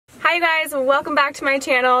Hi guys, welcome back to my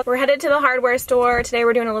channel. We're headed to the hardware store. Today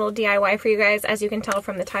we're doing a little DIY for you guys, as you can tell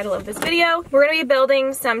from the title of this video. We're going to be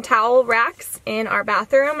building some towel racks in our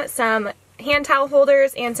bathroom, some hand towel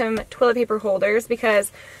holders, and some toilet paper holders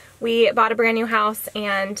because we bought a brand new house,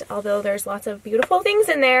 and although there's lots of beautiful things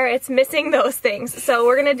in there, it's missing those things. So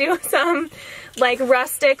we're gonna do some like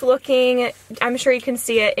rustic looking, I'm sure you can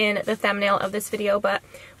see it in the thumbnail of this video, but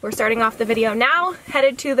we're starting off the video now,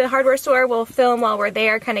 headed to the hardware store. We'll film while we're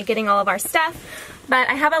there, kind of getting all of our stuff. But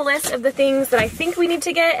I have a list of the things that I think we need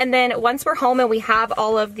to get, and then once we're home and we have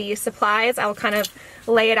all of the supplies, I'll kind of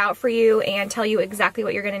lay it out for you and tell you exactly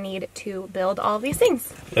what you're gonna need to build all of these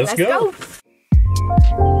things. Let's go.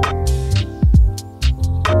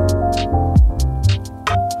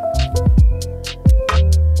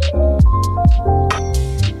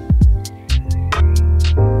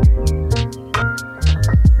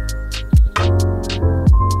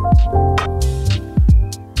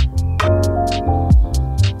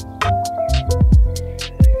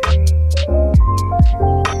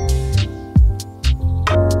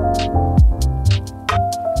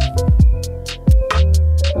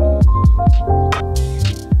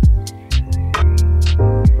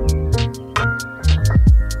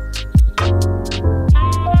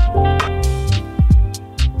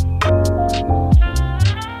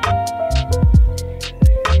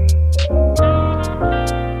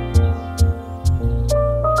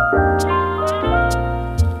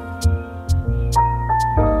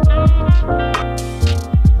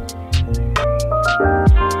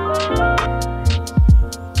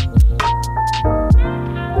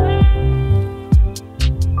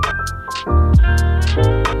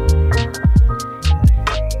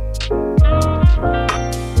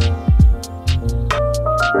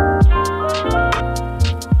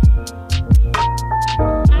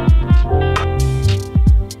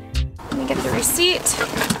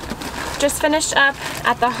 Just finished up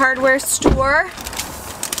at the hardware store,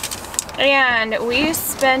 and we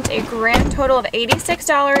spent a grand total of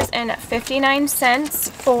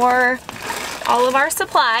 $86.59 for all of our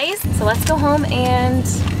supplies. So let's go home and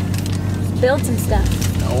build some stuff.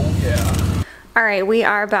 Oh yeah. All right, we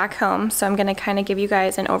are back home, so I'm gonna kind of give you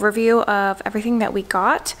guys an overview of everything that we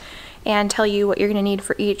got and tell you what you're gonna need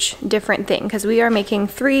for each different thing, because we are making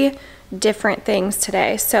 3 different things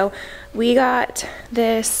today. So we got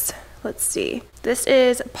this, let's see, this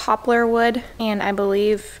is poplar wood, and I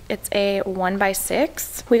believe it's a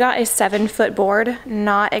 1x6. We got a 7-foot board,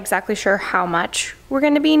 not exactly sure how much we're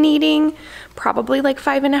gonna be needing, probably like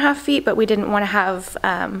 5.5 feet, but we didn't wanna have,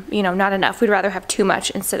 you know, not enough. We'd rather have too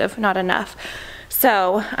much instead of not enough.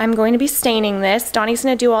 So I'm going to be staining this. Donnie's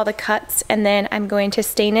gonna do all the cuts, and then I'm going to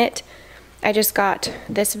stain it. I just got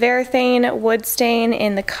this Varathane wood stain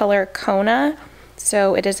in the color Kona.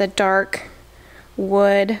 So it is a dark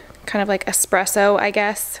wood, kind of like espresso, I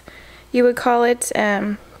guess you would call it,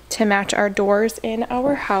 to match our doors in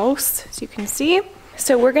our house, as you can see.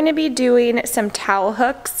 So we're gonna be doing some towel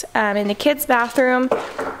hooks in the kids' bathroom.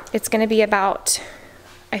 It's gonna be about,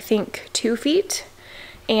 I think, 2 feet,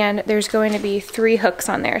 and there's going to be 3 hooks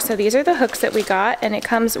on there. So these are the hooks that we got, and it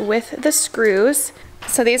comes with the screws.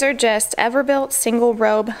 So these are just Everbuilt single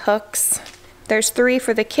robe hooks. There's 3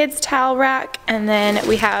 for the kids' towel rack, and then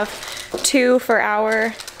we have 2 for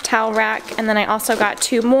our towel rack, and then I also got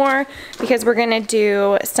 2 more because we're gonna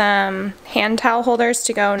do some hand towel holders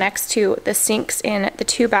to go next to the sinks in the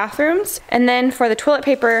 2 bathrooms. And then for the toilet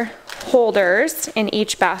paper holders in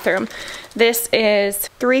each bathroom, this is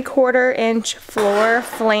 3/4 inch floor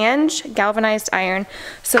flange galvanized iron.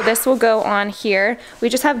 So this will go on here. We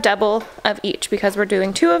just have double of each because we're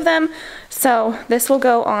doing 2 of them. So this will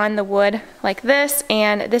go on the wood like this,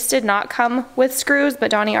 and this did not come with screws, but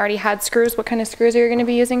Donnie already had screws. What kind of screws are you gonna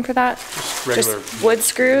be using for that? Just regular wood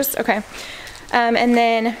screws, okay. And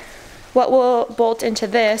then what will bolt into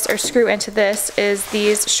this or screw into this is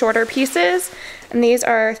these shorter pieces, and these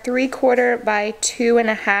are 3/4 by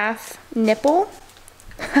 2.5 nipple.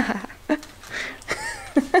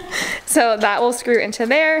 So that will screw into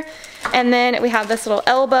there, and then we have this little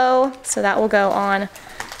elbow, so that will go on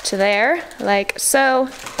to there like so,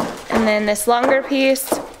 and then this longer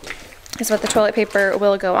piece is what the toilet paper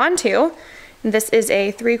will go onto. This is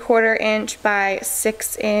a 3/4 inch by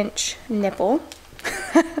 6 inch nipple.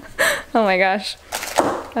 Oh my gosh,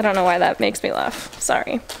 I don't know why that makes me laugh,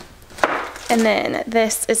 sorry. And then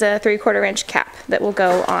this is a 3/4 inch cap that will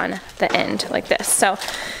go on the end like this. So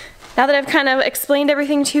now that I've kind of explained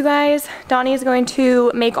everything to you guys, Donnie is going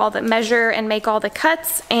to make all the measure and make all the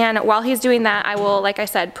cuts, and while he's doing that, I will, like I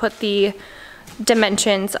said, put the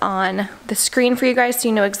dimensions on the screen for you guys so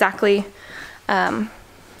you know exactly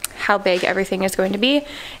how big everything is going to be.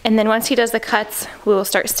 And then once he does the cuts, we will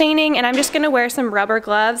start staining, and I'm just gonna wear some rubber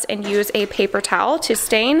gloves and use a paper towel to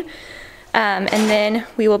stain. And then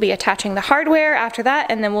we will be attaching the hardware after that,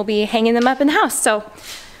 and then we'll be hanging them up in the house. So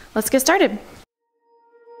let's get started.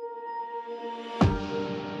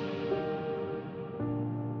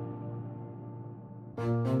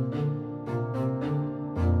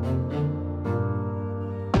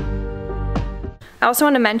 I also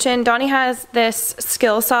want to mention, Donnie has this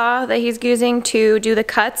skill saw that he's using to do the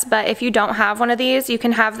cuts, but if you don't have one of these, you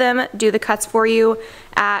can have them do the cuts for you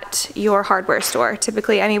at your hardware store.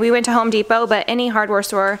 Typically, I mean, we went to Home Depot, but any hardware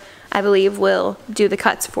store, I believe, will do the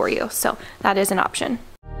cuts for you. So that is an option.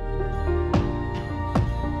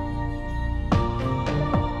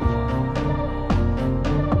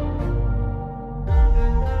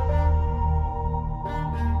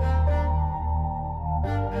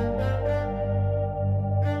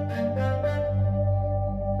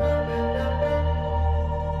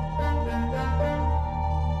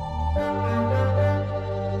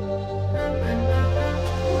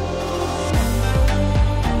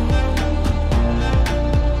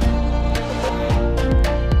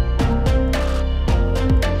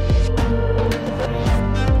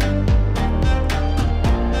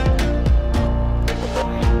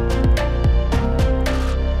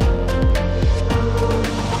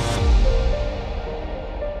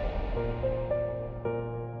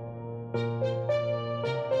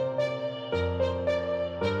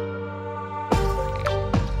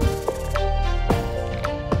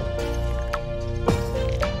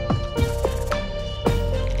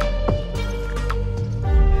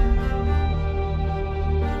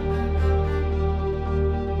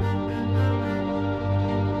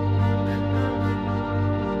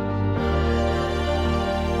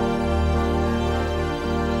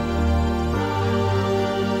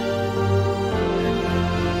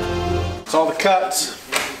 It's all the cuts.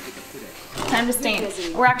 Time to stain.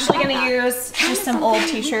 We're actually going to use just some old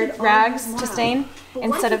t-shirt rags to stain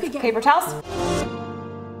instead of paper towels.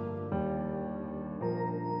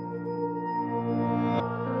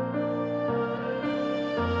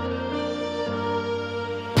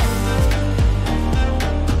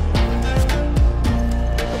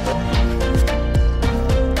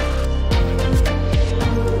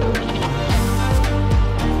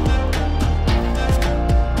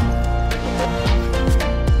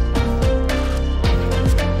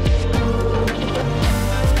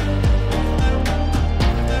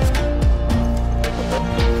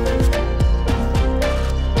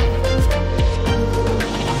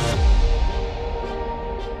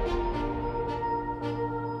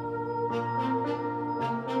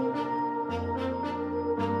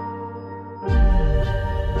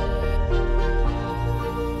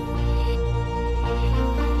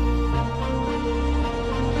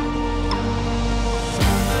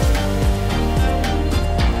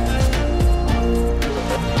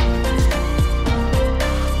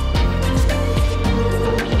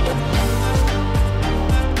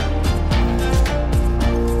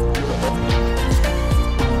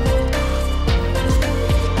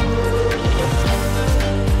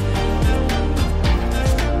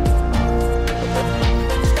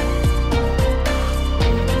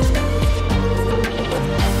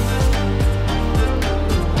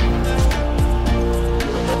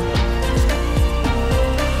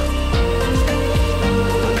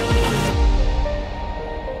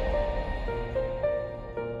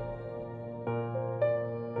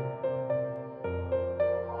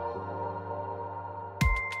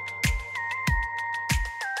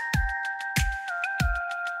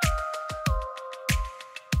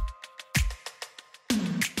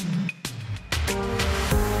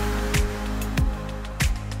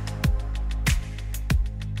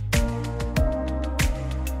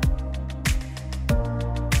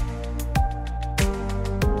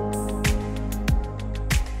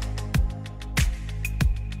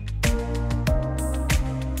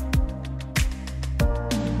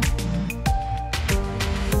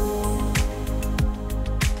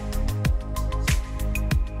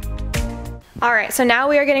 All right, so now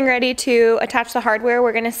we are getting ready to attach the hardware.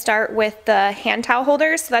 We're gonna start with the hand towel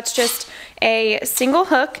holders. So that's just a single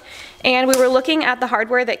hook. And we were looking at the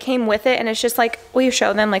hardware that came with it, and it's just like, will you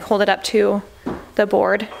show them, like hold it up to the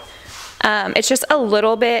board. It's just a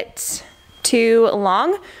little bit too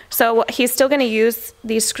long. So he's still gonna use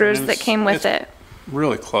these screws that came with it.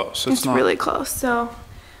 Really close. It's not really close. So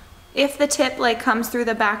if the tip like comes through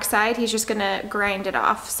the back side, he's just gonna grind it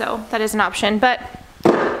off. So that is an option, but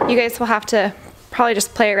you guys will have to probably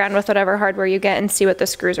just play around with whatever hardware you get and see what the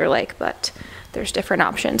screws are like, but there's different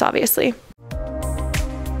options, obviously.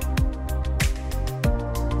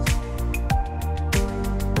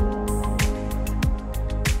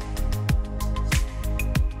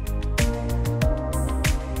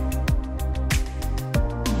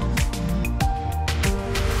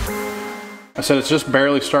 I said it's just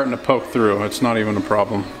barely starting to poke through. It's not even a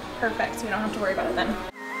problem. Perfect, so we don't have to worry about it then.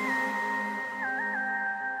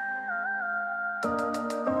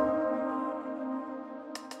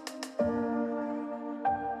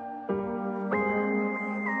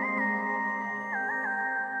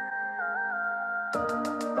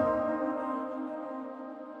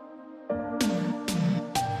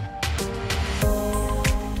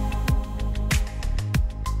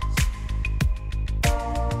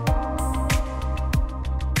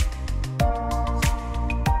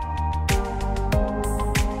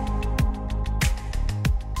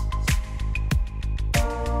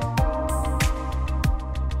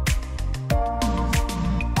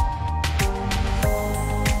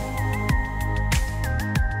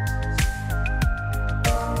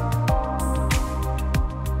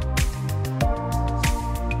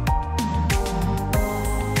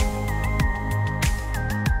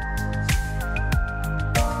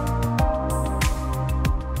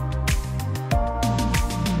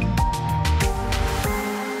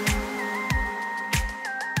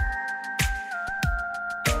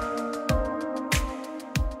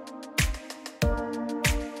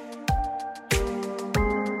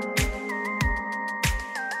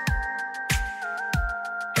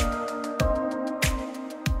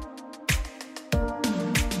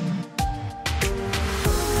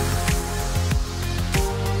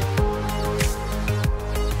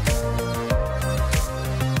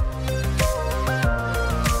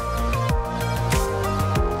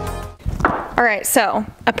 All right, so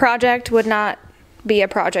a project would not be a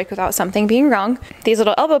project without something being wrong. These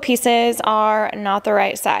little elbow pieces are not the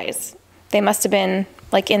right size. They must have been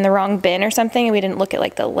like in the wrong bin or something, and we didn't look at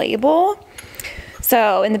like the label.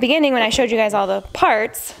 So in the beginning, when I showed you guys all the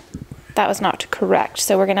parts, that was not correct.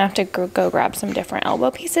 So we're gonna have to go grab some different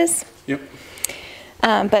elbow pieces. Yep.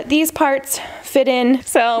 But these parts fit in,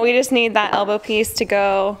 so we just need that elbow piece to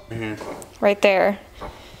go right there.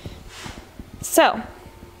 So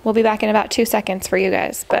we'll be back in about 2 seconds for you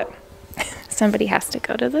guys, but somebody has to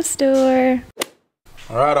go to the store.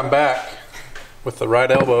 All right, I'm back with the right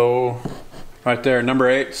elbow right there, number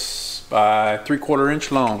 8 by 3/4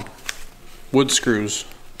 inch long, wood screws.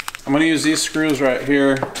 I'm gonna use these screws right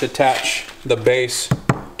here to attach the base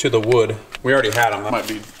to the wood. We already had them. There might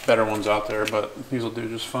be better ones out there, but these will do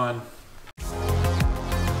just fine.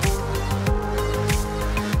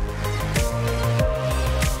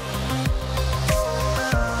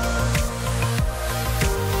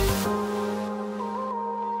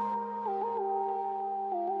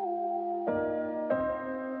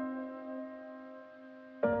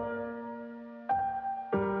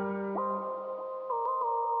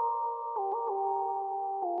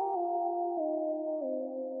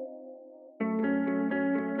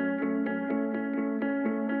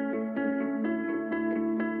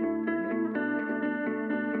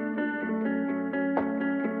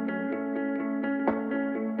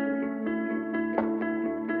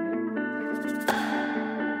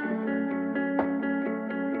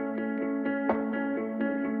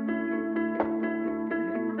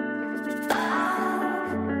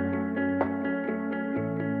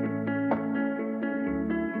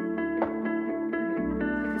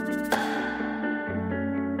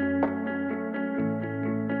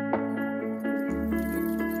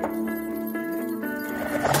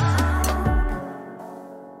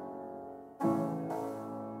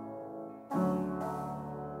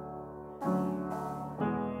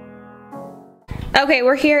 Okay,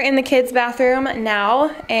 we're here in the kids' bathroom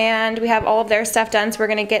now, and we have all of their stuff done, so we're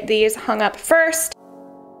gonna get these hung up first.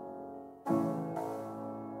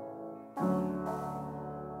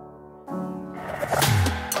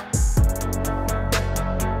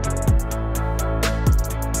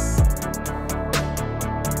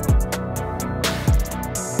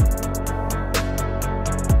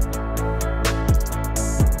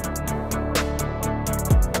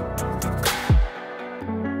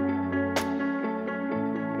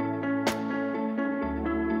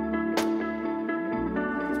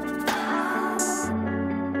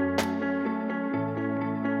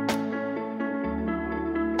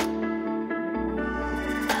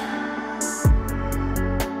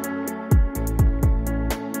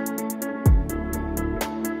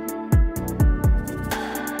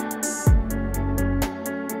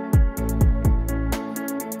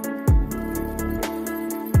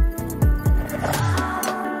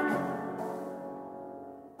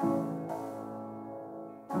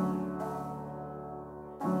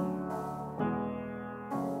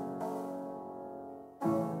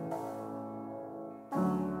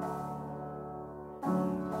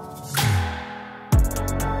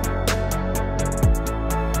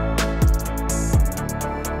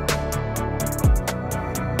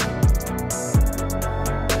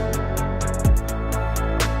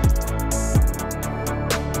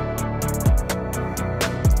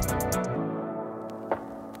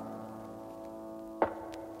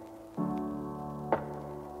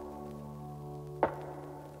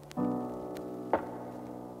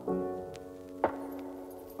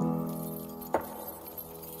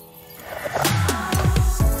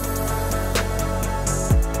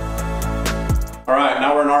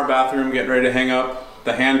 bathroom, getting ready to hang up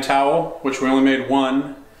the hand towel, which we only made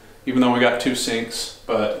one, even though we got 2 sinks,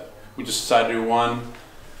 but we just decided to do one.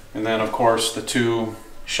 And then of course the 2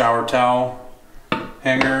 shower towel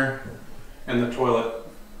hanger and the toilet.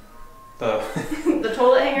 The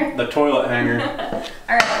toilet hanger? The toilet hanger.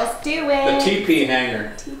 Alright, let's do it. The TP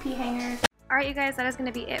hanger. TP hanger. Alright you guys, that is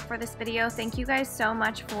going to be it for this video. Thank you guys so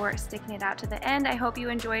much for sticking it out to the end. I hope you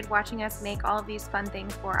enjoyed watching us make all of these fun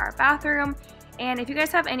things for our bathroom. And if you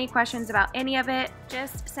guys have any questions about any of it,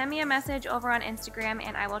 just send me a message over on Instagram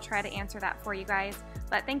and I will try to answer that for you guys.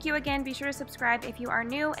 But thank you again. Be sure to subscribe if you are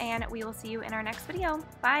new, and we will see you in our next video.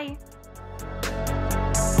 Bye!